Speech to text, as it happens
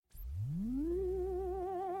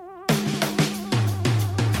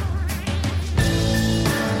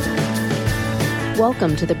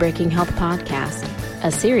Welcome to the Breaking Health Podcast,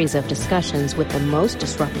 a series of discussions with the most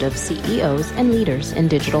disruptive CEOs and leaders in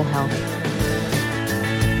digital health.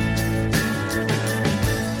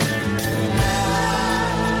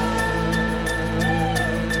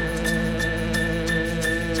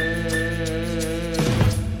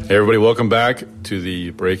 Hey everybody, welcome back to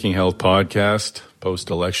the Breaking Health Podcast,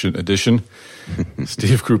 post-election edition.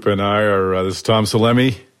 Steve Krupa and I are, this is Tom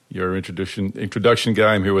Salemi, your introduction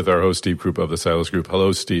guy. I'm here with our host, Steve Krupa of the Silos Group.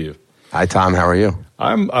 Hello, Steve. Hi, Tom. How are you?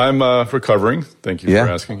 I'm recovering. Thank you for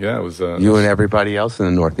asking. Yeah, it was you and everybody else in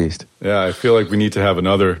the Northeast. Yeah, I feel like we need to have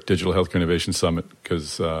another Digital Healthcare Innovation Summit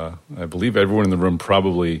because I believe everyone in the room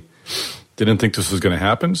probably didn't think this was going to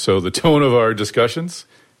happen. So the tone of our discussions,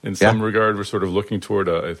 in some regard, we're sort of looking toward,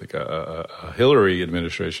 a Hillary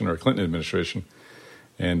administration or a Clinton administration,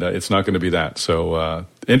 and it's not going to be that. So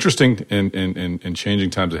interesting in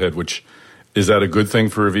changing times ahead. Which is that a good thing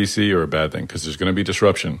for a VC or a bad thing? Because there's going to be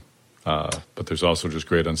disruption. But there's also just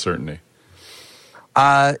great uncertainty.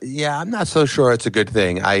 I'm not so sure it's a good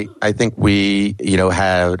thing. I think we,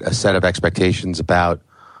 had a set of expectations about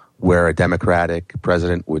where a Democratic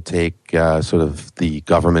president would take sort of the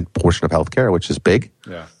government portion of healthcare, which is big.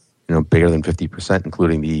 Yeah. Bigger than 50%,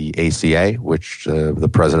 including the ACA, which the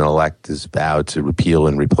president-elect is vowed to repeal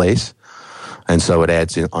and replace. And so it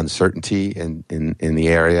adds uncertainty in the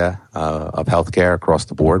area of healthcare across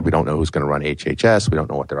the board. We don't know who's going to run HHS. We don't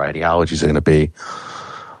know what their ideologies are going to be.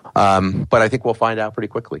 But I think we'll find out pretty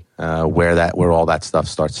quickly where all that stuff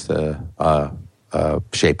starts to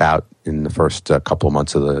shape out in the first couple of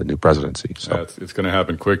months of the new presidency. So it's going to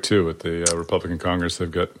happen quick too with the Republican Congress. They've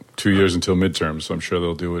got 2 years until midterms, so I'm sure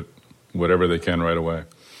they'll do it whatever they can right away.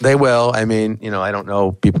 They will. I mean, I don't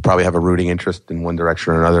know. People probably have a rooting interest in one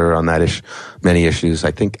direction or another on that many issues.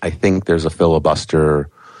 I think there's a filibuster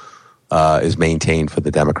is maintained for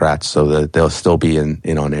the Democrats, so that they'll still be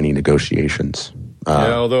in on any negotiations.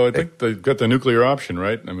 Although I think they've got the nuclear option,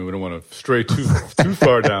 right? I mean, we don't want to stray too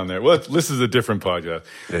far down there. Well, this is a different podcast.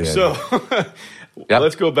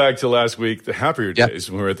 Let's go back to last week, the happier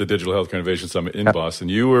days when we were at the Digital Healthcare Innovation Summit in Boston.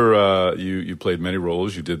 You were you played many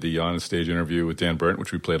roles. You did the on-stage interview with Dan Burton,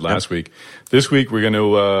 which we played last week. This week, we're going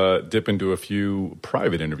to dip into a few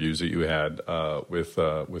private interviews that you had with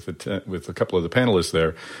a couple of the panelists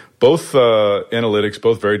there. Both analytics,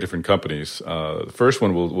 both very different companies. The first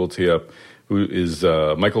one we'll tee up, who is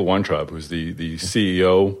Michael Weintraub, who's the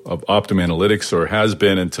CEO of Optum Analytics, or has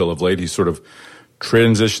been until of late. He's sort of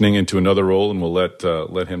transitioning into another role, and we'll let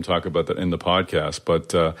him talk about that in the podcast.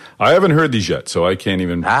 But I haven't heard these yet, so I can't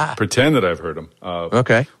even pretend that I've heard them.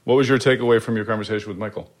 Okay. What was your takeaway from your conversation with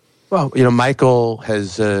Michael? Well, Michael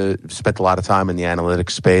has spent a lot of time in the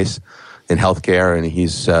analytics space in healthcare, and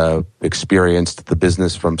he's experienced the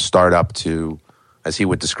business from startup to, as he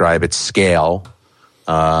would describe it, scale.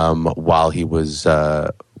 While he was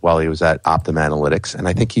at Optum Analytics, and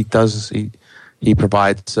I think he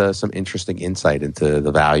provides some interesting insight into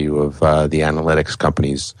the value of the analytics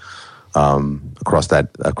companies across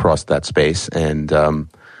that space, and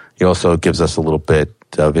he also gives us a little bit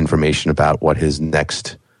of information about what his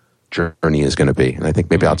next journey is going to be. And I think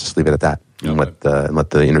maybe I'll just leave it at that and let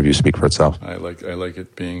the interview speak for itself. I like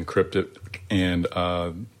it being cryptic, and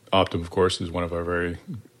Optum, of course, is one of our very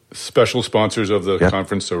special sponsors of the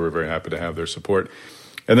conference, so we're very happy to have their support.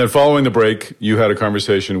 And then following the break, you had a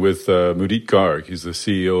conversation with Mudit Garg. He's the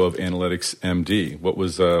CEO of Analytics MD. What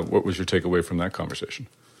was your takeaway from that conversation?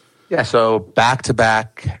 Yeah, so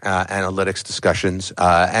back-to-back analytics discussions.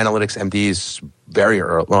 Analytics MD is very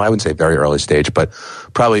early. Well, I wouldn't say very early stage, but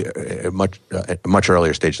probably a much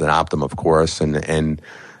earlier stage than Optum, of course, and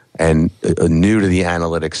new to the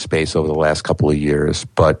analytics space over the last couple of years.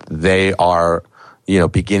 But they are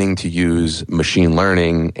beginning to use machine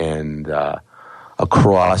learning and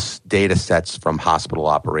across data sets from hospital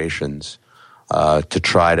operations to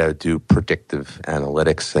try to do predictive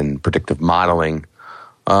analytics and predictive modeling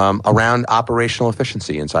around operational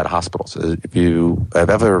efficiency inside hospitals. If you have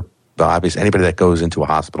ever, obviously, anybody that goes into a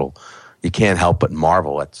hospital, you can't help but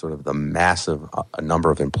marvel at sort of the massive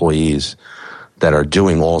number of employees that are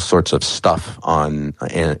doing all sorts of stuff in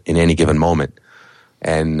any given moment.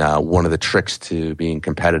 And one of the tricks to being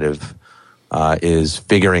competitive is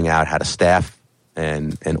figuring out how to staff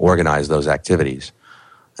and organize those activities.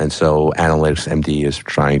 And so Analytics MD is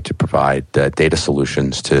trying to provide data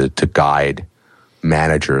solutions to guide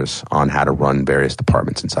managers on how to run various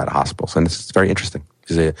departments inside of hospitals. And it's very interesting.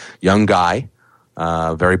 He's a young guy,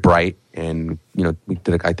 very bright, and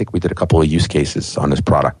I think we did a couple of use cases on this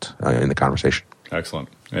product in the conversation. Excellent.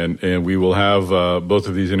 And we will have both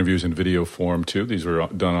of these interviews in video form, too. These were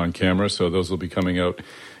done on camera, so those will be coming out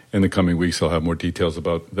in the coming weeks, I'll have more details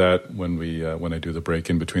about that when I do the break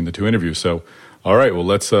in between the two interviews. So, all right, well,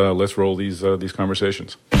 let's roll these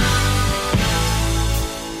conversations.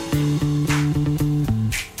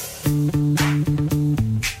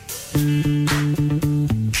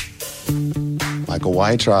 Michael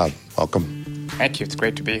Weintraub, welcome. Thank you. It's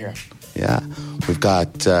great to be here. Yeah, we've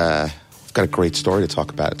got a great story to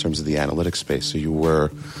talk about in terms of the analytics space. So you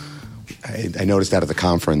were, I noticed out at the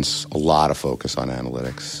conference, a lot of focus on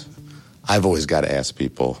analytics. I've always got to ask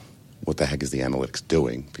people, what the heck is the analytics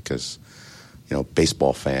doing? Because,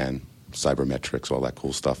 baseball fan, cybermetrics, all that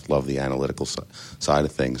cool stuff, love the analytical side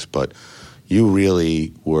of things. But you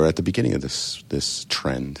really were at the beginning of this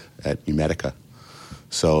trend at Umedica.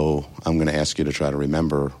 So I'm going to ask you to try to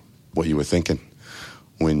remember what you were thinking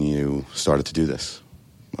when you started to do this,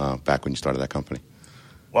 back when you started that company.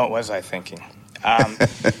 What was I thinking?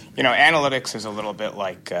 Analytics is a little bit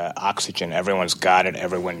like oxygen. Everyone's got it.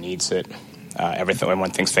 Everyone needs it.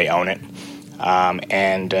 Everyone thinks they own it.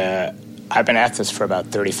 And I've been at this for about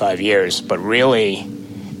 35 years, but really,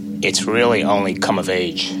 it's really only come of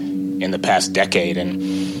age in the past decade.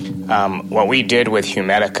 And what we did with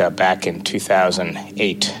Umedica back in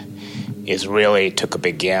 2008 is really took a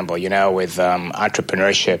big gamble. With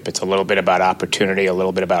entrepreneurship, it's a little bit about opportunity, a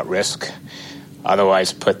little bit about risk.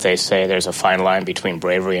 Otherwise put, they say there's a fine line between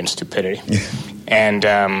bravery and stupidity. And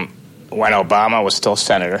when Obama was still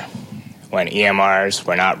senator, when EMRs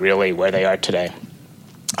were not really where they are today,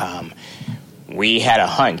 we had a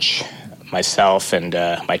hunch, myself and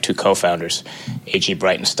my two co-founders, A.G.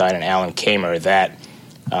 Breitenstein and Alan Kamer, that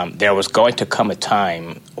there was going to come a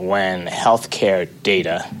time when healthcare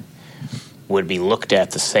data would be looked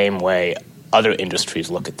at the same way other industries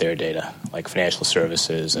look at their data, like financial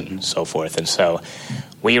services and so forth. And so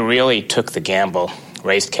we really took the gamble,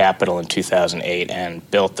 raised capital in 2008,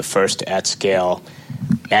 and built the first at-scale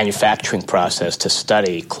manufacturing process to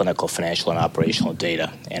study clinical, financial, and operational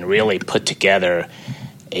data, and really put together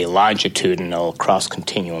a longitudinal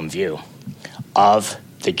cross-continuum view of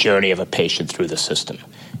the journey of a patient through the system: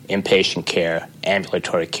 inpatient care,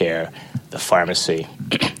 ambulatory care, the pharmacy,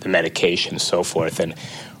 the medication, so forth. And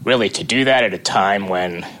really to do that at a time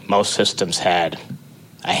when most systems had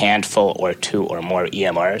a handful or two or more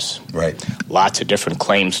EMRs, right? Lots of different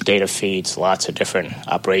claims data feeds, lots of different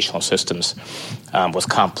operational systems, was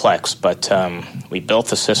complex. But we built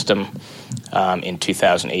the system in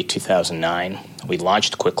 2008, 2009. We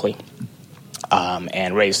launched quickly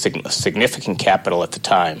and raised significant capital at the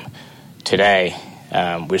time. Today,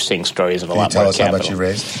 we're seeing stories of a lot more capital. Can you tell us how much you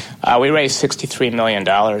raised? We raised $63 million.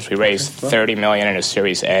 We raised $30 million in a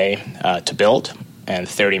Series A to build, and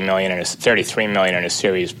 $33 million in a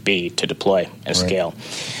Series B to deploy and scale.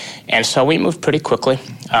 And so we moved pretty quickly.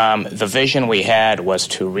 The vision we had was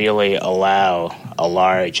to really allow a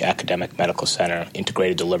large academic medical center,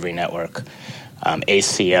 integrated delivery network,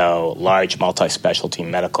 ACO, large multi-specialty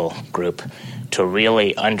medical group, to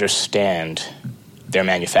really understand their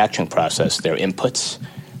manufacturing process, their inputs,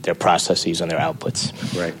 their processes, and their outputs.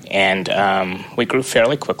 Right. And we grew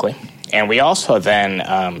fairly quickly. And we also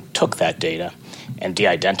then took that data and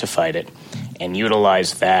de-identified it and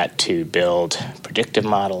utilized that to build predictive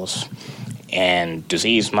models and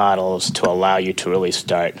disease models to allow you to really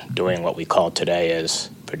start doing what we call today as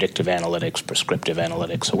predictive analytics, prescriptive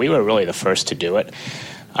analytics. So we were really the first to do it.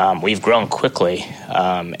 We've grown quickly.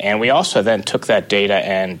 And we also then took that data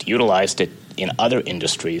and utilized it in other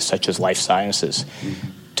industries, such as life sciences.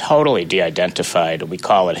 Totally de-identified. We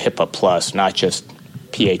call it HIPAA Plus, not just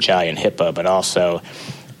PHI and HIPAA, but also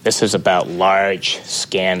this is about large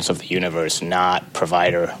scans of the universe, not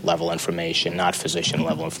provider-level information, not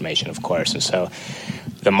physician-level information, of course. And so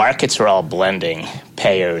the markets are all blending: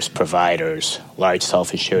 payers, providers, large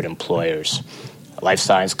self-insured employers. Life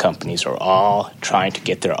science companies are all trying to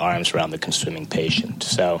get their arms around the consuming patient.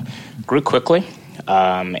 So grew quickly,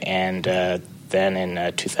 and then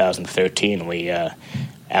in 2013, we,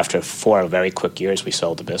 after 4 very quick years, we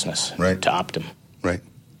sold the business to Optum. Right.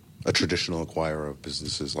 A traditional acquirer of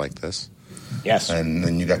businesses like this. Yes. And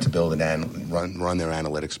then you got to build run their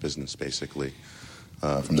analytics business, basically,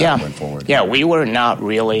 from that point forward. Yeah, we were not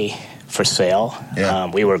really for sale. Yeah.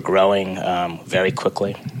 We were growing very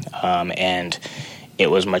quickly, and it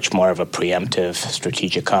was much more of a preemptive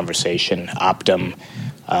strategic conversation. Optum,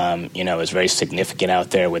 is very significant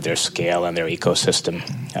out there with their scale and their ecosystem.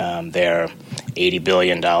 They're $80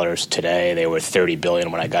 billion today. They were $30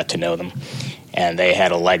 billion when I got to know them. And they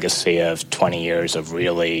had a legacy of 20 years of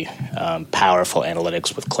really powerful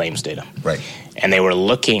analytics with claims data. Right. And they were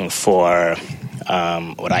looking for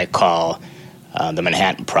what I call the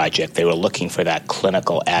Manhattan Project. They were looking for that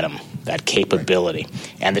clinical atom that capability,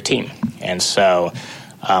 and the team. And so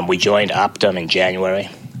we joined Optum in January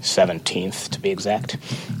 17th, to be exact,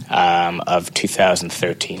 of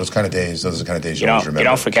 2013. Those are the kind of days you always remember. You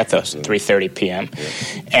don't forget those, 3:30 p.m.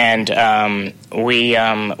 And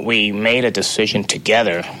we made a decision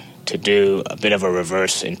together to do a bit of a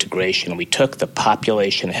reverse integration. We took the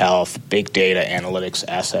population health, big data analytics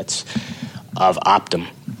assets of Optum,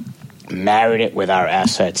 married it with our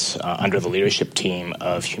assets under the leadership team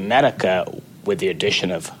of Humedica with the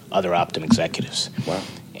addition of other Optum executives. Wow.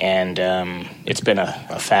 And it's been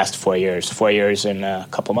a fast 4 years, 4 years in a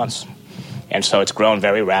couple months. And so it's grown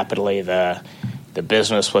very rapidly. The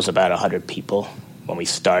business was about 100 people when we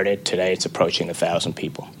started. Today it's approaching 1,000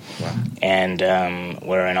 people. Wow. And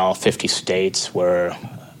we're in all 50 states. We're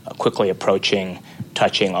quickly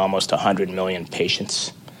touching almost 100 million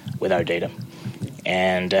patients with our data.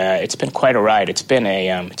 And it's been quite a ride. It's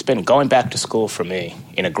been going back to school for me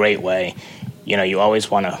in a great way. You know, you always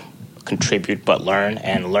want to contribute but learn,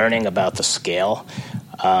 and learning about the scale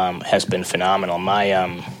has been phenomenal.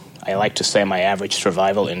 I like to say my average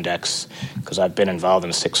survival index, because I've been involved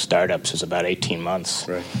in 6 startups, is about 18 months.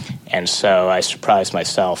 Right. And so I surprised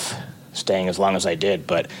myself staying as long as I did.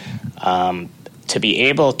 But to be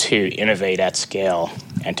able to innovate at scale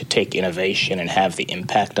and to take innovation and have the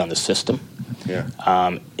impact on the system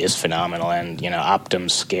is phenomenal. And, you know,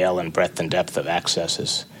 Optum's scale and breadth and depth of access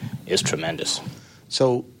is tremendous.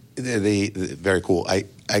 So the very cool. I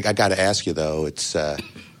got to ask you, though, it's a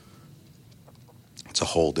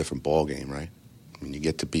whole different ballgame, right? I mean, you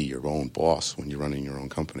get to be your own boss when you're running your own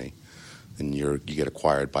company, and you get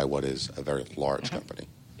acquired by what is a very large company.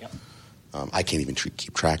 Yep. I can't even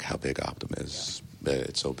keep track how big Optum is.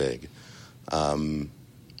 It's so big.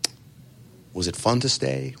 Was it fun to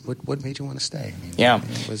stay? What made you want to stay? I mean,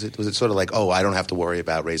 was it sort of like, oh, I don't have to worry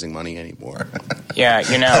about raising money anymore? Yeah,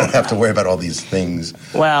 you know, I don't have to worry about all these things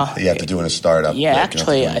that you have to do in a startup. Yeah,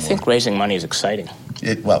 actually, I think raising money is exciting.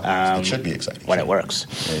 It should be exciting when it works.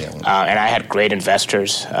 Yeah. And I had great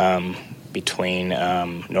investors between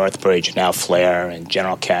Northbridge, now Flair, and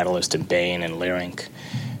General Catalyst, and Bain, and Leerink,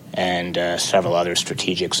 and several other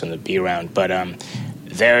strategics in the B round. But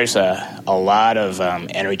there's a lot of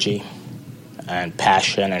energy and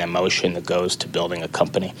passion and emotion that goes to building a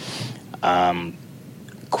company.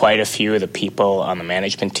 Quite a few of the people on the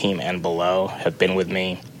management team and below have been with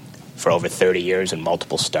me for over 30 years in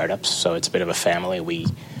multiple startups, so it's a bit of a family.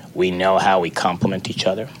 We know how we complement each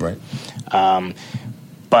other. Right.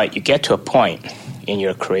 But you get to a point in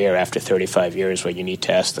your career after 35 years where you need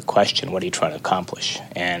to ask the question, what are you trying to accomplish?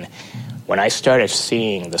 And when I started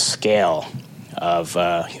seeing the scale of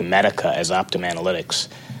Humedica as Optum Analytics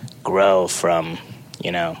grow from,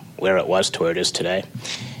 you know, where it was to where it is today,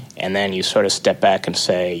 and then you sort of step back and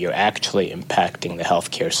say you're actually impacting the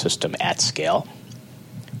healthcare system at scale,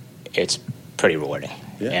 it's pretty rewarding.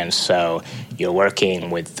 Yeah. And so you're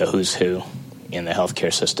working with the who's who in the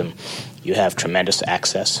healthcare system. You have tremendous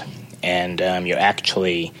access, and you're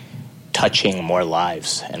actually touching more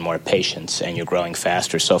lives and more patients, and you're growing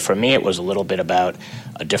faster. So for me, it was a little bit about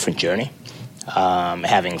a different journey.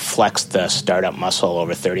 Having flexed the startup muscle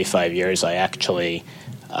over 35 years, I actually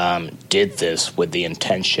did this with the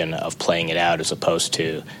intention of playing it out as opposed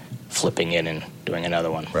to flipping it and doing another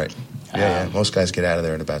one. Right. Yeah. Most guys get out of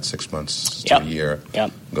there in about 6 months to a year.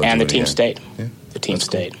 Yep. And the team stayed. Yeah. The team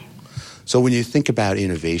stayed. Cool. So when you think about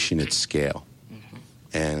innovation at scale,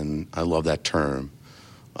 and I love that term,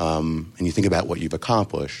 and you think about what you've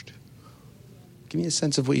accomplished, give me a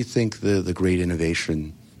sense of what you think the great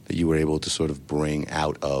innovation that you were able to sort of bring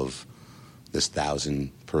out of this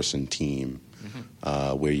 1,000-person team,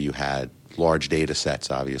 where you had large data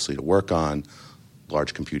sets, obviously, to work on,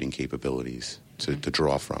 large computing capabilities to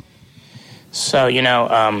draw from. So, you know,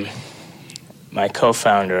 one of my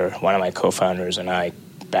co-founders and I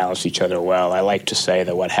balanced each other well. I like to say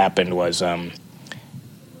that what happened was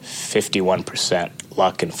 51%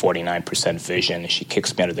 luck and 49% vision. She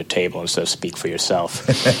kicks me under the table and says, speak for yourself.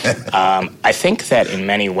 I think that in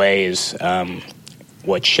many ways,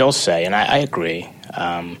 what she'll say, and I agree,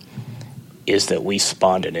 is that we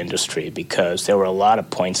spawned an industry because there were a lot of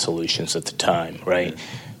point solutions at the time, right?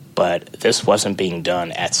 But this wasn't being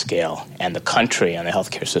done at scale, and the country and the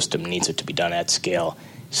healthcare system needs it to be done at scale.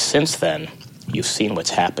 Since then, you've seen what's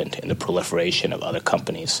happened in the proliferation of other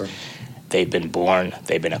companies. Sure. They've been born,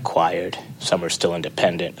 they've been acquired, some are still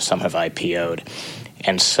independent, some have IPO'd.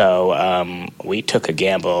 And so we took a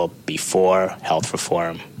gamble before health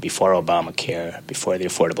reform, before Obamacare, before the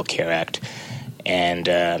Affordable Care Act, And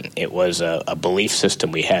it was a belief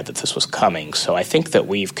system we had that this was coming. So I think that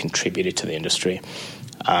we've contributed to the industry.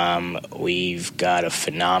 We've got a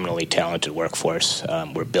phenomenally talented workforce.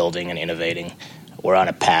 We're building and innovating. We're on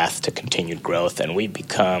a path to continued growth, and we've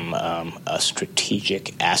become a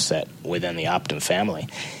strategic asset within the Optum family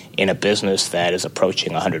in a business that is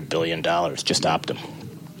approaching $100 billion, just Optum.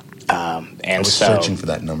 I was searching for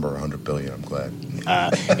that number, $100 billion. I'm glad.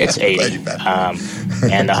 It's 80.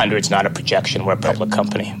 And the 100's not a projection. We're a public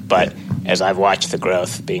company. But as I've watched the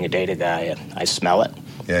growth, being a data guy, I smell it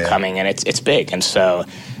coming, and it's big. And so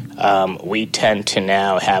we tend to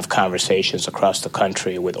now have conversations across the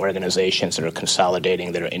country with organizations that are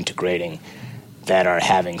consolidating, that are integrating, that are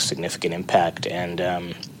having significant impact. And,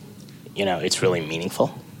 it's really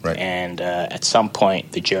meaningful. Right. And at some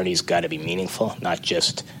point, the journey's got to be meaningful, not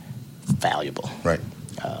just valuable. Right.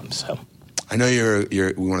 I know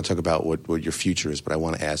we want to talk about what your future is, but I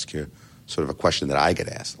want to ask you sort of a question that I get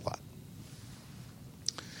asked a lot.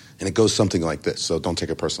 And it goes something like this, so don't take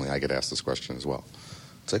it personally. I get asked this question as well.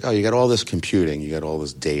 It's like, you got all this computing, you got all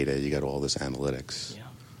this data, you got all this analytics. Yeah.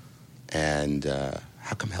 And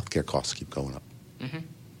how come healthcare costs keep going up? Mm-hmm.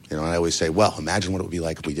 And I always say, well, imagine what it would be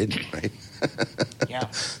like if we didn't, right? Yeah.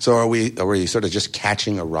 So are we sort of just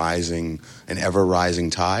catching an ever-rising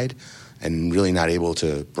tide and really not able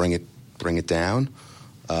to bring it down?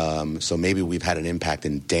 So maybe we've had an impact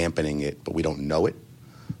in dampening it, but we don't know it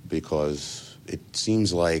because it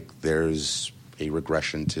seems like there's a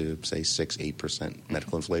regression to, say, 6-8%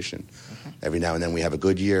 medical inflation. Mm-hmm. Every now and then we have a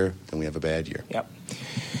good year, then we have a bad year. Yep.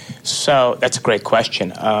 So that's a great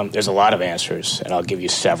question. There's a lot of answers, and I'll give you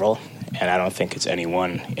several, and I don't think it's any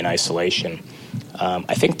one in isolation.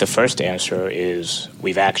 I think the first answer is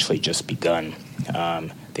we've actually just begun.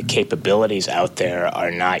 The capabilities out there are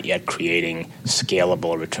not yet creating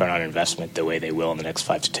scalable return on investment the way they will in the next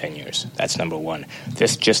 5 to 10 years. That's number one.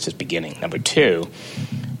 This just is beginning. Number two,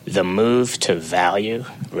 the move to value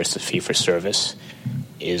versus fee-for-service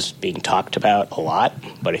is being talked about a lot,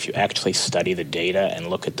 but if you actually study the data and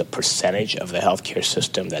look at the percentage of the healthcare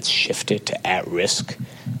system that's shifted to at-risk,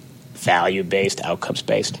 value-based,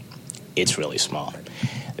 outcomes-based, it's really small.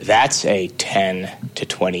 That's a 10 to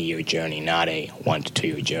 20-year journey, not a 1 to 2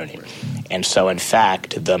 year journey. And so, in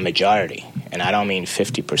fact, the majority, and I don't mean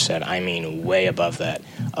 50%, I mean way above that,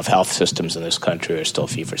 of health systems in this country are still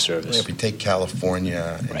fee-for-service. If you take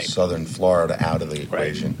California and Right. southern Florida out of the Right.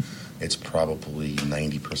 equation, it's probably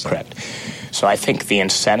 90%. Correct. So I think the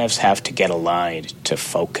incentives have to get aligned to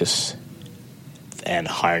focus and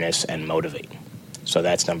harness and motivate. So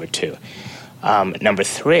that's number two. Number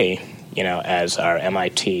three, as our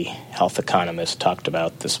MIT health economist talked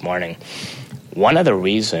about this morning, one of the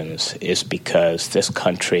reasons is because this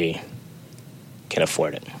country can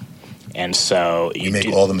afford it. And so we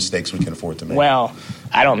make all the mistakes we can afford to make. Well,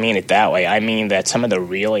 I don't mean it that way. I mean that some of the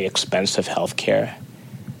really expensive health care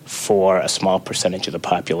for a small percentage of the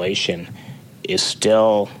population is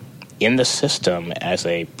still in the system as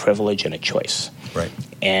a privilege and a choice. Right.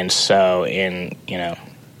 And so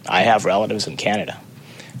I have relatives in Canada.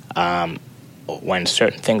 When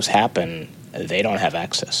certain things happen, they don't have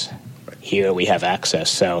access. Right. Here we have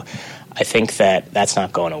access. So I think that's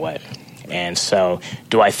not going away. And so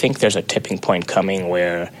do I think there's a tipping point coming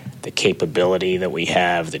where the capability that we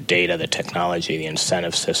have, the data, the technology, the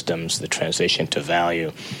incentive systems, the transition to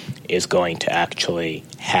value is going to actually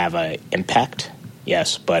have an impact?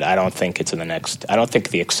 Yes, but I don't think it's I don't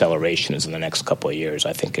think the acceleration is in the next couple of years.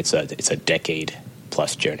 I think it's a decade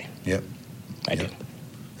plus journey. Yep. I do.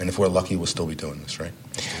 And if we're lucky, we'll still be doing this, right?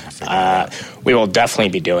 We will definitely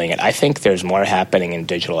be doing it. I think there's more happening in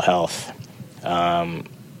digital health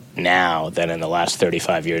now than in the last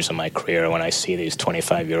 35 years of my career. When I see these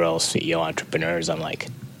 25-year-old CEO entrepreneurs, I'm like,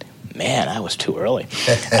 man, I was too early.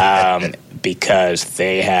 Because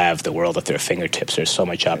they have the world at their fingertips. There's so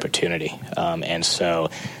much opportunity. And so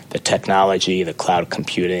the technology, the cloud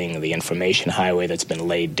computing, the information highway that's been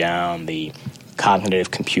laid down, the cognitive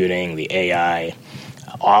computing, the AI,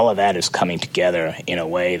 all of that is coming together in a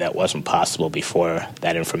way that wasn't possible before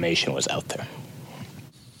that information was out there.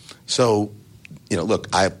 So, look,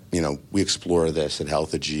 we explore this at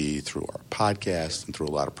Healthagy through our podcast and through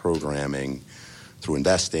a lot of programming, through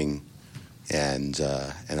investing, and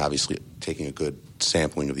obviously taking a good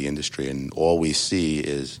sampling of the industry. And all we see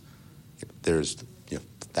is there's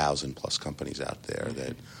 1,000+ companies out there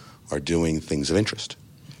that are doing things of interest.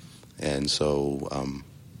 And so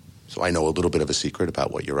I know a little bit of a secret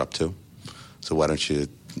about what you're up to. So why don't you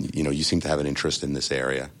seem to have an interest in this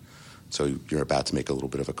area. So you're about to make a little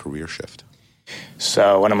bit of a career shift.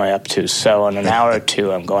 So what am I up to? So in an hour or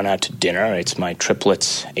two, I'm going out to dinner. It's my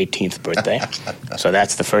triplets' 18th birthday. So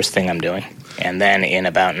that's the first thing I'm doing. And then in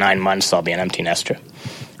about 9 months, I'll be an empty nester.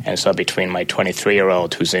 And so between my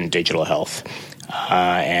 23-year-old who's in digital health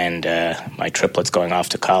and my triplets going off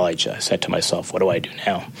to college, I said to myself, what do I do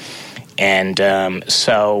now? And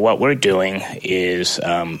so what we're doing is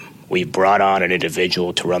we brought on an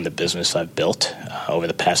individual to run the business I've built over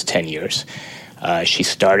the past 10 years. She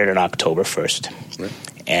started on October 1st, right.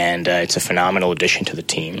 And it's a phenomenal addition to the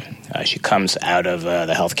team. She comes out of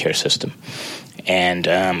the healthcare system, and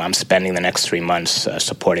I'm spending the next 3 months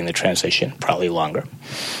supporting the transition, probably longer.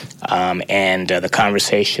 And the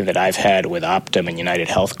conversation that I've had with Optum and United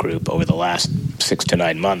Health Group over the last 6 to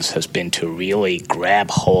 9 months has been to really grab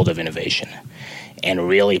hold of innovation and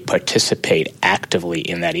really participate actively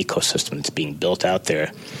in that ecosystem that's being built out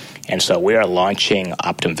there. And so we are launching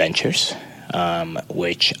Optum Ventures,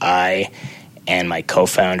 which I and my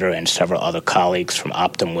co-founder and several other colleagues from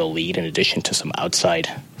Optum will lead, in addition to some outside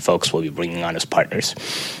folks we'll be bringing on as partners.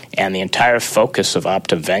 And the entire focus of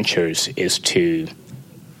Optum Ventures is to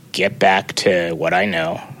get back to what I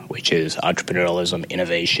know, which is entrepreneurialism,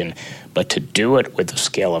 innovation, but to do it with the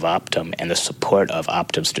scale of Optum and the support of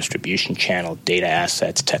Optum's distribution channel, data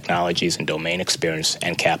assets, technologies, and domain experience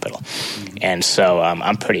and capital. Mm-hmm. And so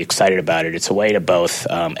I'm pretty excited about it. It's a way to both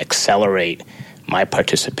accelerate my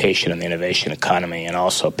participation in the innovation economy and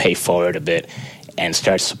also pay forward a bit and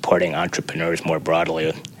start supporting entrepreneurs more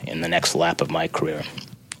broadly in the next lap of my career.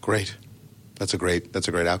 Great. That's a great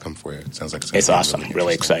outcome for you. It sounds like it's awesome.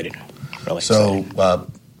 Really excited. Really so,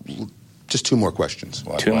 excited. Just 2 more questions.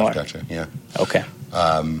 Two more? Gotcha. Yeah. Okay.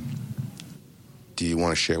 Do you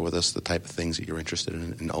want to share with us the type of things that you're interested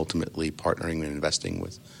in ultimately partnering and investing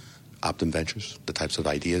with Optum Ventures, the types of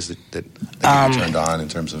ideas that you turned on in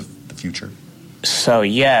terms of the future? So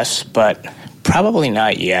yes, but probably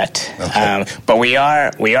not yet. Okay. But we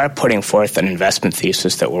are putting forth an investment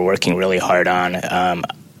thesis that we're working really hard on.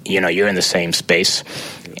 You're in the same space,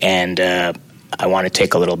 and I want to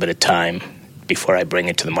take a little bit of time before I bring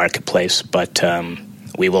it to the marketplace, but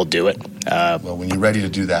we will do it. Well, when you're ready to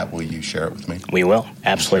do that, will you share it with me? We will.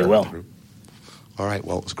 Absolutely will. All right.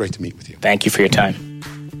 Well, it was great to meet with you. Thank you for your time.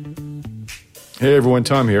 Hey, everyone.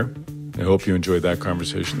 Tom here. I hope you enjoyed that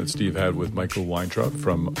conversation that Steve had with Michael Weintraub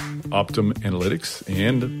from Optum Analytics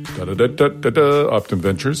and Optum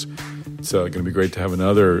Ventures. It's going to be great to have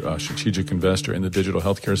another strategic investor in the digital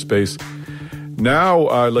healthcare space. Now,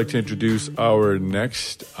 I'd like to introduce our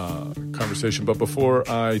next conversation. But before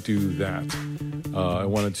I do that, I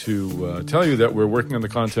wanted to tell you that we're working on the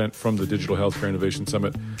content from the Digital Healthcare Innovation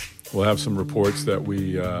Summit. We'll have some reports that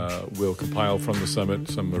we will compile from the summit,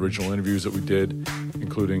 some original interviews that we did,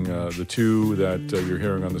 including the 2 that you're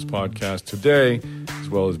hearing on this podcast today, as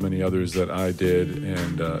well as many others that I did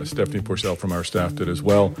and Stephanie Porcel from our staff did as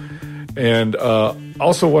well. And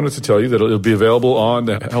also wanted to tell you that it'll be available on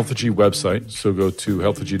the Healthagy website. So go to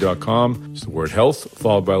healthagy.com. It's the word health,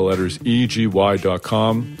 followed by the letters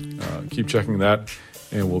EGY.com. Keep checking that,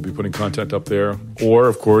 and we'll be putting content up there. Or,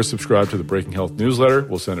 of course, subscribe to the Breaking Health newsletter.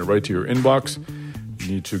 We'll send it right to your inbox. You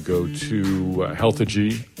need to go to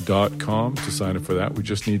healthagy.com to sign up for that. We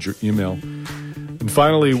just need your email. And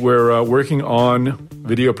finally, we're working on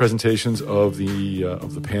video presentations of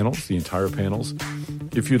the panels, the entire panels.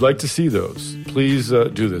 If you'd like to see those, please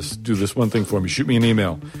do this. Do this one thing for me. Shoot me an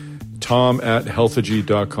email,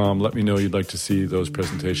 tom@healthagy.com. Let me know you'd like to see those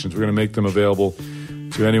presentations. We're going to make them available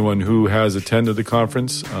to anyone who has attended the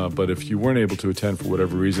conference. But if you weren't able to attend for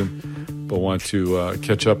whatever reason, but want to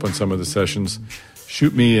catch up on some of the sessions,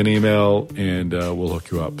 shoot me an email and we'll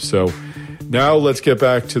hook you up. So now let's get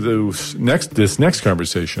back to this next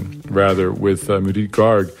conversation, with Mudit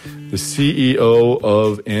Garg, the CEO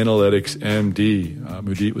of Analytics MD.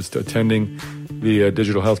 Mudit was attending the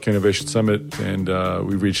Digital Healthcare Innovation Summit, and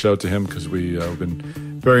we reached out to him because we've been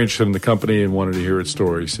very interested in the company and wanted to hear its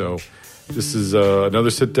story. So this is another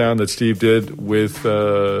sit-down that Steve did with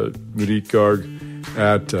Mudit Garg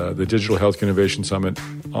at the Digital Healthcare Innovation Summit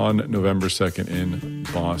on November 2nd in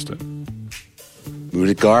Boston.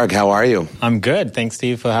 Mudit Garg, how are you? I'm good. Thanks,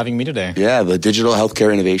 Steve, for having me today. Yeah, the Digital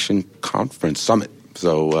Healthcare Innovation Conference Summit.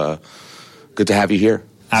 So good to have you here.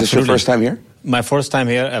 Absolutely. Is this your first time here? My first time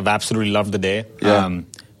here. I've absolutely loved the day. Yeah.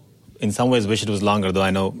 In some ways, wish it was longer, though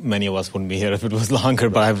I know many of us wouldn't be here if it was longer,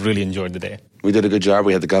 but I've really enjoyed the day. We did a good job.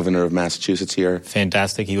 We had the governor of Massachusetts here.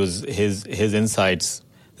 Fantastic. His insights.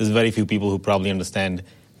 There's very few people who probably understand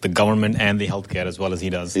the government and the healthcare as well as he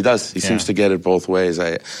does. He does. He seems to get it both ways.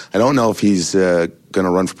 I don't know if he's going to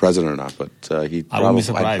run for president or not, but he. I wouldn't be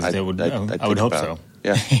surprised. I would hope so.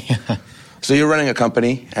 Yeah. So you're running a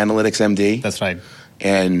company, Analytics MD. That's right.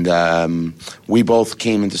 And we both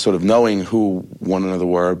came into sort of knowing who one another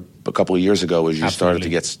were a couple of years ago as you started to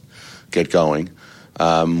get going.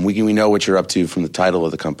 We know what you're up to from the title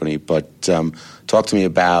of the company, but talk to me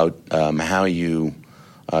about how you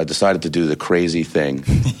decided to do the crazy thing,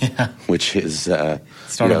 which is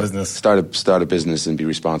start a business. Start a business and be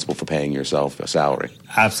responsible for paying yourself a salary.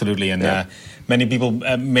 Absolutely, and many people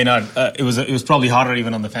may not. It was probably harder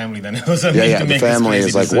even on the family than it was on me to the make family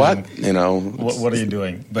this crazy is like, decision. what? What are you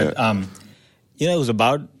doing? But it was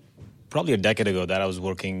about probably a decade ago that I was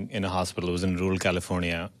working in a hospital. It was in rural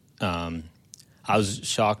California. I was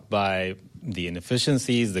shocked by the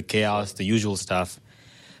inefficiencies, the chaos, the usual stuff.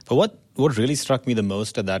 But what really struck me the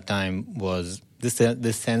most at that time was this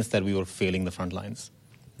sense that we were failing the front lines,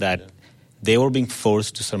 that they were being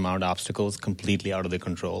forced to surmount obstacles completely out of their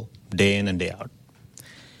control, day in and day out.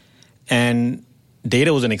 And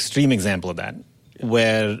data was an extreme example of that,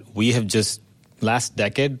 where we have just, last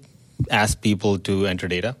decade, asked people to enter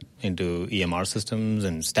data into EMR systems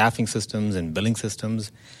and staffing systems and billing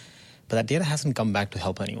systems. But that data hasn't come back to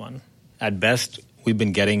help anyone. At best, we've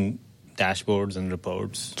been getting dashboards and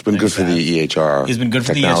reports. It's been good for the EHR. It's been good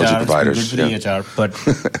for the technology EHR. providers. It's been good for the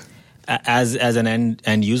EHR. But as an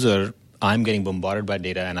end user, I'm getting bombarded by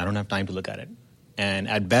data, and I don't have time to look at it. And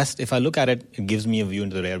at best, if I look at it, it gives me a view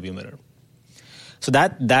into the rearview mirror. So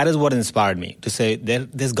that is what inspired me to say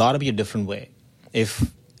there's got to be a different way.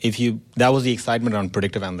 That was the excitement around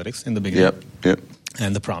predictive analytics in the beginning. Yep.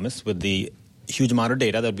 And the promise with the huge amount of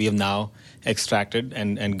data that we have now extracted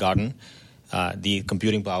and gotten, the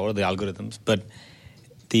computing power, the algorithms. But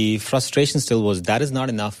the frustration still was that is not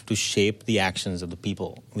enough to shape the actions of the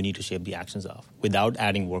people we need to shape the actions of without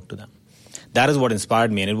adding work to them. That is what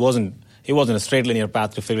inspired me, and it wasn't a straight linear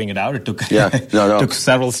path to figuring it out. It took took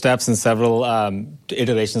several steps and several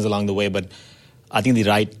iterations along the way, but I think the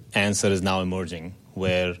right answer is now emerging,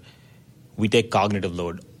 where we take cognitive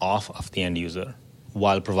load off of the end user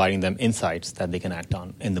while providing them insights that they can act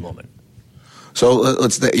on in the moment. So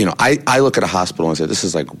I look at a hospital and say, this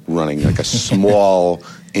is like running like a small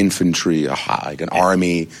infantry, like an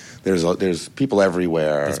army. There's people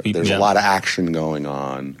everywhere. There's a lot of action going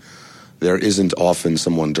on. There isn't often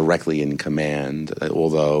someone directly in command,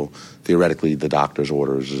 although theoretically the doctor's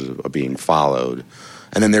orders are being followed.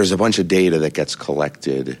 And then there's a bunch of data that gets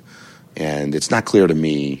collected, and it's not clear to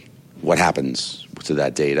me what happens to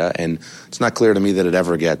that data, and it's not clear to me that it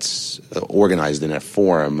ever gets organized in a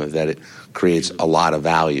form that it creates a lot of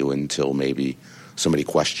value until maybe somebody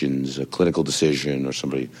questions a clinical decision or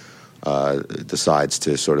somebody decides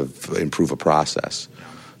to sort of improve a process.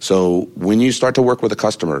 So when you start to work with a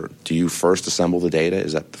customer, do you first assemble the data?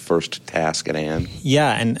 Is that the first task at hand?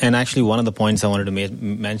 Yeah, and actually one of the points I wanted to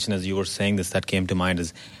mention as you were saying this that came to mind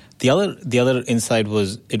is the other insight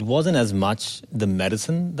was it wasn't as much the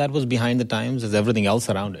medicine that was behind the times as everything else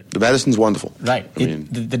around it. The medicine's wonderful. Right.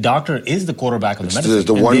 The doctor is the quarterback of the medicine. There's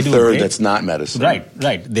the 1/3 that's not medicine.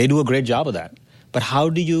 Right. They do a great job of that. But how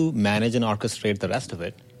do you manage and orchestrate the rest of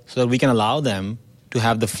it so that we can allow them to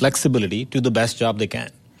have the flexibility to do the best job they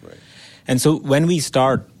can? Right. And so when we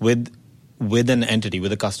start with an entity,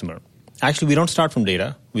 with a customer, actually we don't start from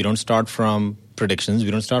data. We don't start from predictions.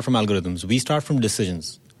 We don't start from algorithms. We start from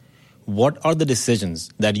decisions. What are the decisions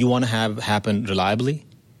that you want to have happen reliably,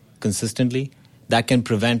 consistently, that can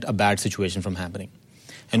prevent a bad situation from happening?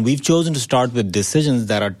 And we've chosen to start with decisions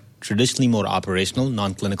that are traditionally more operational,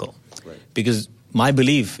 non-clinical. Right. Because my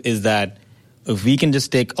belief is that if we can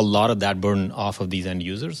just take a lot of that burden off of these end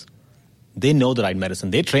users, they know the right medicine.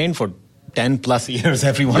 They train for 10 plus years,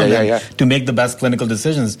 every one of them, to make the best clinical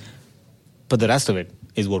decisions. But the rest of it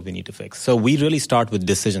is what we need to fix. So we really start with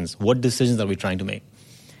decisions. What decisions are we trying to make?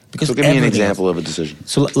 So give me an example of a decision.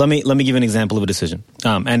 So let me give you an example of a decision.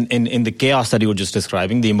 And in the chaos that you were just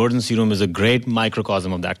describing, the emergency room is a great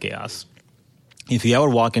microcosm of that chaos. If you ever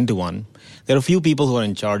walk into one, there are a few people who are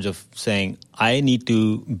in charge of saying, I need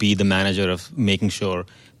to be the manager of making sure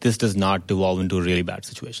this does not devolve into a really bad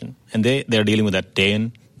situation. And they're dealing with that day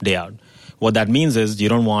in, day out. What that means is you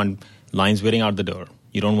don't want lines waiting out the door.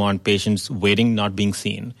 You don't want patients waiting, not being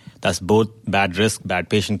seen. That's both bad risk, bad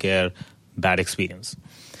patient care, bad experience.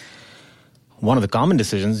 One of the common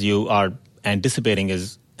decisions you are anticipating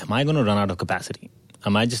is, am I going to run out of capacity?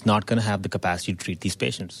 Am I just not going to have the capacity to treat these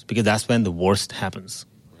patients? Because that's when the worst happens.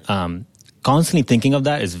 Constantly thinking of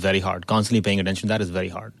that is very hard. Constantly paying attention to that is very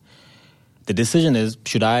hard. The decision is,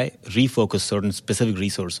 should I refocus certain specific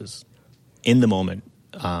resources in the moment?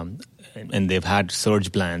 And they've had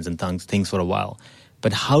surge plans and things for a while.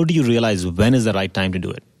 But how do you realize when is the right time to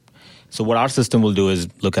do it? So what our system will do is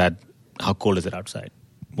look at how cold is it outside?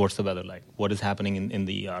 What's the weather like? What is happening in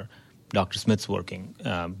the ER? Dr. Smith's working.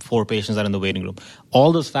 4 patients are in the waiting room.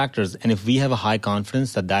 All those factors, and if we have a high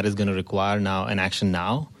confidence that is going to require now an action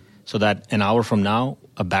now, so that an hour from now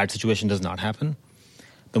a bad situation does not happen,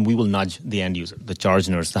 then we will nudge the end user, the charge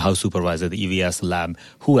nurse, the house supervisor, the EVS, the lab,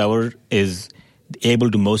 whoever is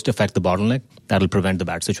able to most affect the bottleneck that will prevent the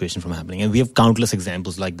bad situation from happening. And we have countless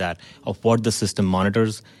examples like that of what the system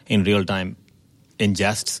monitors in real time,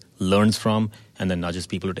 ingests, learns from, and then nudges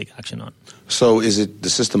people to take action on. So is it the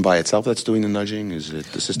system by itself that's doing the nudging? Is it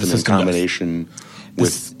the system in combination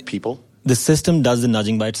with people? The system does the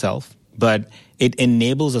nudging by itself, but it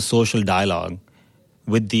enables a social dialogue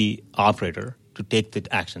with the operator to take the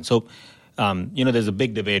action. So, there's a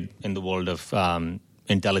big debate in the world of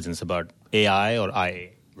intelligence about AI or IA,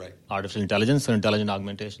 right? Artificial intelligence or intelligent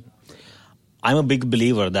augmentation. Right. I'm a big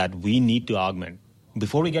believer that we need to augment.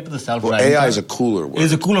 Before we get to the self-driving AI is a cooler word. It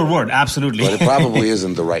is a cooler word, absolutely. But it probably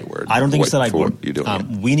isn't the right word. I don't think it's the right word.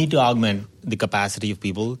 We need to augment the capacity of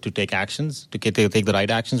people to take actions, to take the right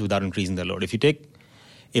actions without increasing their load.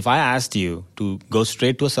 If I asked you to go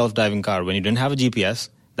straight to a self-driving car when you didn't have a GPS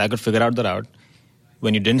that could figure out the route,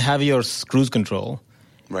 when you didn't have your cruise control,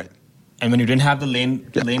 right, and when you didn't have the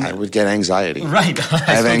lane, I would get anxiety. Right, I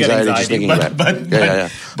have anxiety just thinking about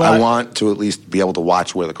it. But I want to at least be able to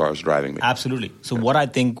watch where the car is driving me. Absolutely. So what I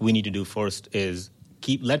think we need to do first is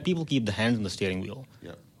let people keep the hands on the steering wheel.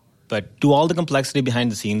 Yeah. But do all the complexity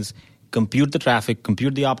behind the scenes, compute the traffic,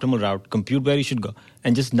 compute the optimal route, compute where you should go,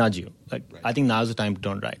 and just nudge you. Right. I think now's the time to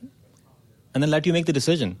turn right. And then let you make the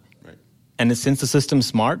decision. Right. And since the system's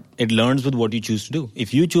smart, it learns with what you choose to do.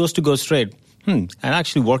 If you chose to go straight, and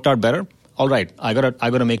actually worked out better, all right, I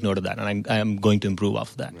gotta make note of that, and I am going to improve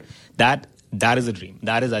off of that. Right. That is a dream.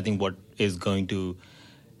 That is, I think, what is going to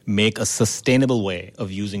make a sustainable way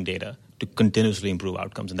of using data to continuously improve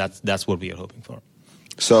outcomes, and that's what we are hoping for.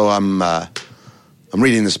 So I'm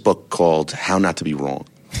reading this book called How Not to Be Wrong.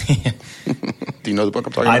 Do you know the book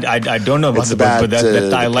I'm talking about? I don't know about the book,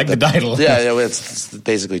 but I like the title. Yeah, it's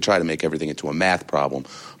basically try to make everything into a math problem,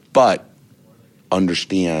 but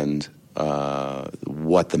understand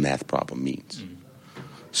what the math problem means. Mm-hmm.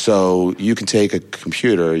 So you can take a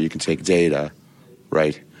computer, you can take data,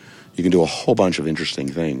 right? You can do a whole bunch of interesting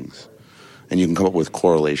things, and you can come up with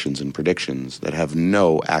correlations and predictions that have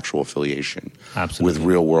no actual affiliation with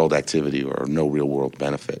real-world activity or no real-world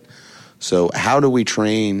benefit. So how do we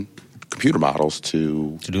train computer models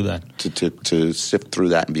to do that, to sift through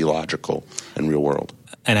that and be logical and real-world?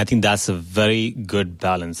 And I think that's a very good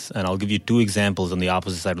balance. And I'll give you 2 examples on the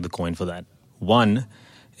opposite side of the coin for that. One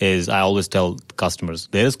is I always tell customers,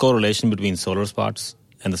 there is correlation between solar spots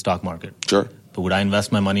and the stock market. Sure. But would I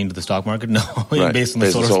invest my money into the stock market? No. Right. Based on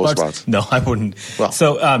the solar spots? No, I wouldn't. Well,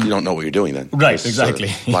 so, you don't know what you're doing then. Right,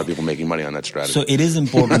 exactly. A lot of people making money on that strategy. So it is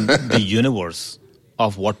important the universe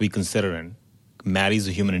of what we consider in marries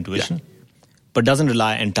the human intuition, but doesn't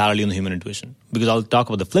rely entirely on the human intuition. Because I'll talk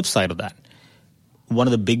about the flip side of that. One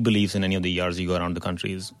of the big beliefs in any of the ERs you go around the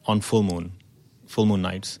country is on full moon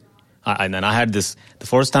nights. And then I had this, the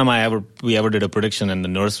first time we ever did a prediction, and the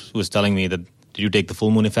nurse was telling me that, did you take the full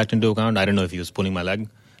moon effect into account? I didn't know if he was pulling my leg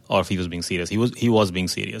or if he was being serious. He was being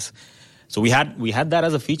serious. So we had that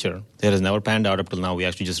as a feature. That has never panned out up till now. We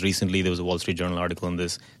actually just recently, there was a Wall Street Journal article on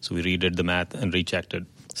this, so we redid the math and rechecked it.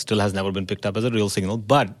 Still has never been picked up as a real signal,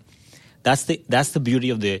 but that's the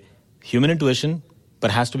beauty of the human intuition, but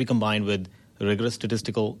has to be combined with rigorous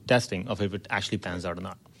statistical testing of if it actually pans out or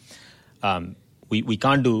not. We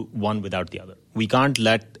can't do one without the other. We can't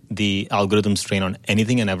let the algorithms train on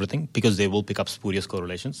anything and everything because they will pick up spurious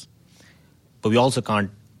correlations. But we also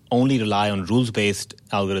can't only rely on rules-based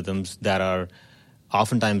algorithms that are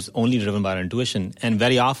oftentimes only driven by our intuition, and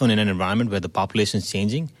very often in an environment where the population is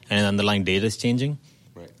changing and underlying data is changing,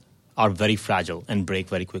 are very fragile and break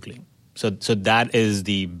very quickly. So that is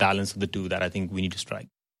the balance of the two that I think we need to strike.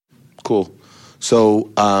 Cool.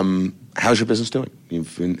 So how's your business doing?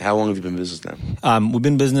 How long have you been in business now? We've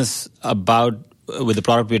been in business with the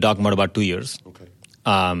product we're talking about 2 years. Okay.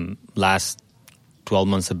 Last 12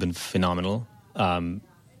 months have been phenomenal.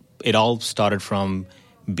 It all started from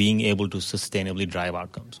being able to sustainably drive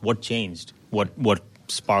outcomes. What changed? What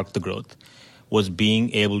sparked the growth was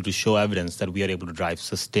being able to show evidence that we are able to drive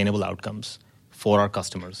sustainable outcomes for our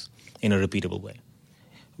customers in a repeatable way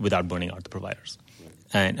without burning out the providers.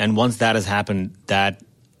 And once that has happened, that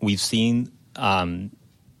we've seen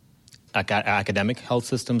academic health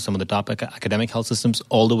systems, some of the top academic health systems,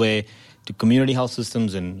 all the way to community health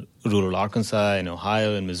systems in rural Arkansas, in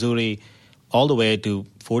Ohio, in Missouri, all the way to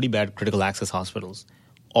 40-bed critical access hospitals,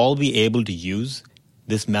 all be able to use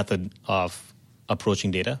this method of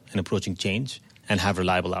approaching data and approaching change and have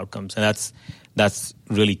reliable outcomes. And that's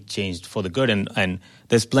really changed for the good. And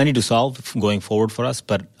there's plenty to solve going forward for us.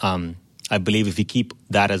 But I believe if we keep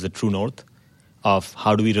that as a true north of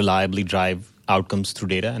how do we reliably drive outcomes through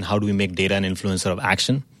data and how do we make data an influencer of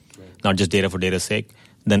action, not just data for data's sake,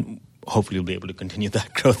 then hopefully we'll be able to continue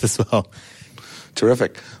that growth as well.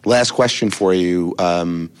 Terrific. Last question for you.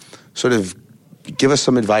 Sort of give us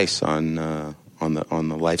some advice on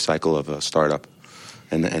the life cycle of a startup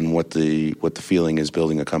and what the feeling is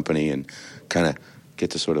building a company and kind of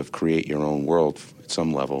get to sort of create your own world at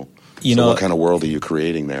some level. What kind of world are you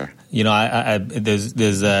creating there? I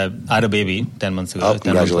had a baby 10 months ago. Oh,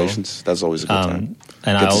 congratulations. That's always a good time.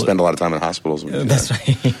 And I get to spend a lot of time in hospitals. That's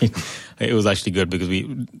right. It was actually good because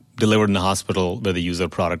we delivered in the hospital where the user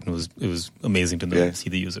product, and it was amazing to see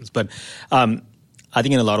the users. But I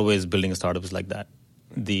think in a lot of ways, building a startup is like that.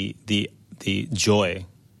 The joy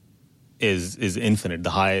is infinite. The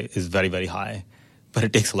high is very, very high, but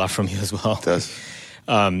it takes a lot from you as well. It does.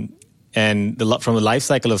 And from the life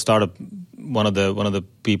cycle of startup, one of the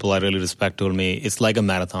people I really respect told me it's like a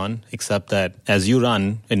marathon, except that as you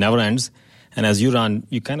run, it never ends. And as you run,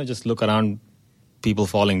 you kind of just look around people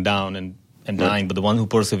falling down and dying. But the one who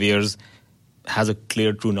perseveres, has a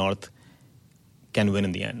clear true north, can win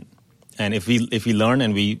in the end. And if we learn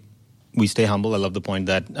and we stay humble, I love the point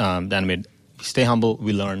that Dan made. We stay humble,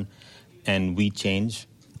 we learn, and we change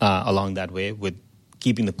along that way with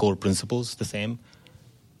keeping the core principles the same.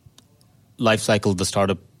 Life cycle of the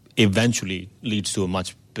startup eventually leads to a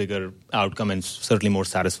much bigger outcome and certainly more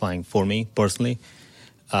satisfying for me personally.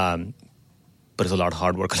 But it's a lot of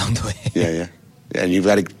hard work along the way. Yeah. And you've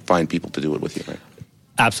got to find people to do it with you, right?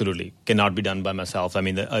 Absolutely. Cannot be done by myself. I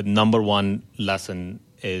mean, the number one lesson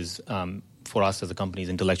is for us as a company is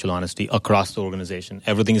intellectual honesty across the organization.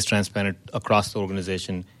 Everything is transparent across the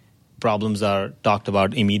organization. Problems are talked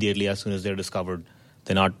about immediately as soon as they're discovered.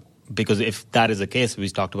 They're not, because if that is the case, we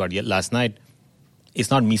talked about last night, it's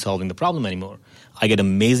not me solving the problem anymore. I get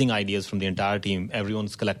amazing ideas from the entire team.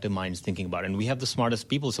 Everyone's collective minds thinking about it. And we have the smartest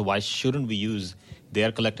people, so why shouldn't we use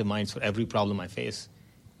their collective minds for every problem I face?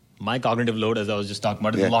 My cognitive load, as I was just talking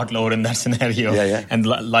about, is a lot lower in that scenario. And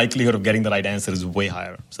likelihood of getting the right answer is way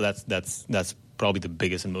higher. So that's probably the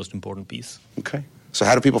biggest and most important piece. Okay. So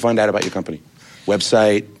how do people find out about your company?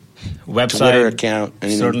 Website, Twitter account?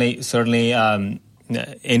 Anything? Certainly.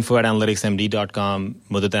 info@analyticsmd.com,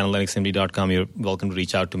 mudit@analyticsmd.com. You're welcome to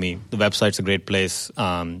reach out to me. The website's a great place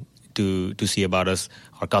to see about us.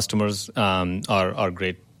 Our customers are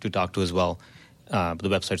great to talk to as well. But the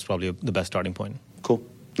website's probably the best starting point. Cool.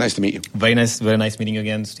 Nice to meet you. Very nice meeting you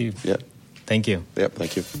again, Steve. Yeah. Thank you. Yep,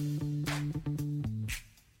 thank you.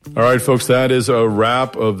 All right, folks, that is a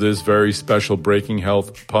wrap of this very special Breaking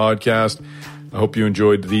Health podcast. I hope you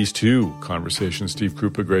enjoyed these two conversations. Steve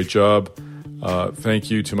Krupa, great job. Thank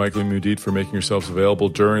you to Michael and Mudit for making yourselves available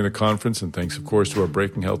during the conference. And thanks, of course, to our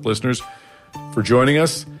Breaking Health listeners for joining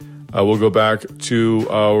us. We'll go back to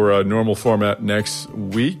our normal format next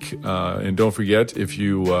week. And don't forget, if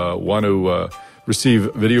you want to receive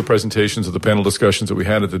video presentations of the panel discussions that we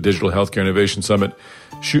had at the Digital Healthcare Innovation Summit,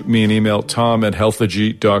 shoot me an email,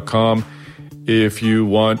 tom@healthagy.com. If you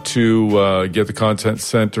want to get the content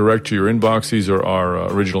sent direct to your inbox, these are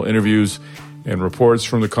our original interviews and reports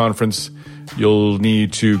from the conference. You'll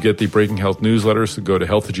need to get the Breaking Health newsletter, so go to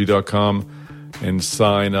healthagy.com and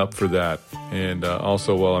sign up for that. And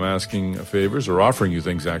also, while I'm asking favors, or offering you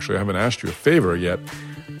things, actually, I haven't asked you a favor yet.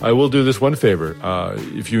 I will do this one favor.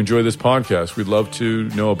 If you enjoy this podcast, we'd love to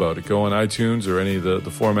know about it. Go on iTunes or any of the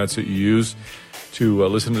formats that you use to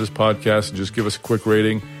listen to this podcast and just give us a quick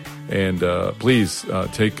rating. And please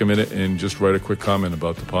take a minute and just write a quick comment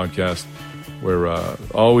about the podcast. We're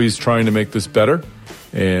always trying to make this better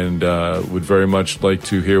and would very much like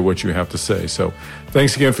to hear what you have to say. So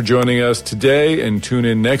thanks again for joining us today, and tune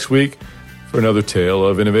in next week for another tale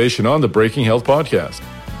of innovation on the Breaking Health Podcast.